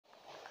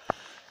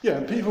Yeah,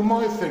 people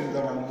might think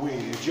that I'm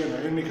weird, you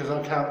know, because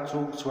I can't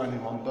talk to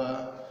anyone,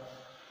 but,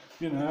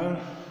 you know,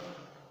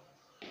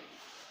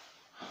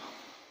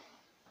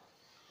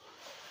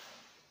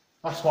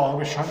 that's why I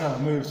wish I never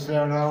moved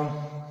there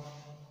now.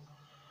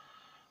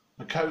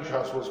 The coach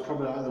house was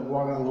probably like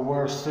one of the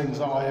worst things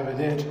that I ever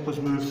did, was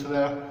move to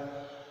there.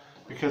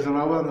 Because then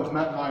I wouldn't have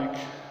met like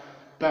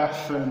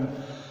Beth and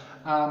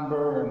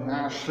Amber and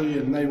Ashley,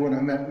 and they wouldn't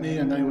have met me,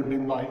 and they would have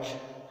been like,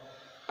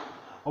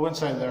 I wouldn't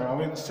say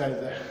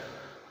there.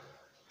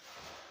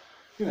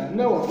 You know,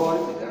 no one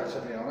liked me there, to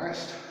be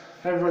honest.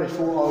 Everybody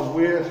thought I was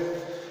weird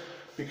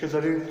because I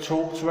didn't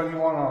talk to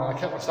anyone, and I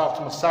kept myself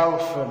to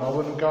myself, and I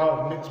wouldn't go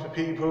out and mix with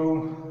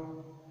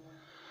people.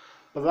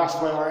 But that's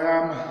the way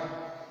I am.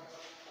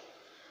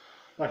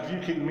 Like, if you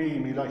keep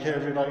meeting me like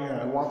every, like, you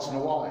know, once in a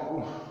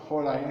while,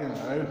 or like, you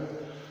know,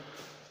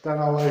 then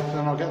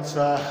I'll get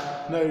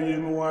to know you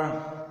more.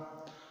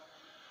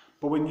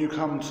 But when you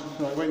come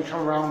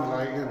around,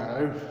 like, you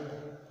know,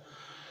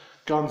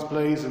 guns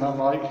blazing, I'm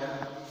like,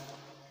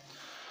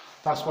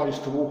 that's why I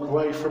used to walk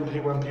away from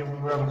people when people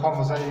were having a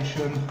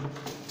conversation,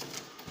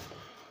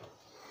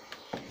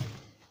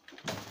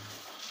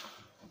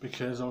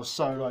 because I was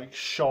so like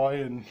shy,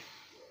 and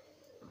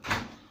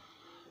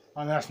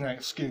that's an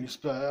excuse,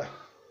 but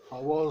I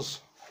was,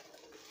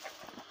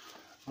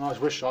 and I just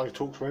wish I could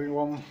talk to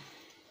anyone.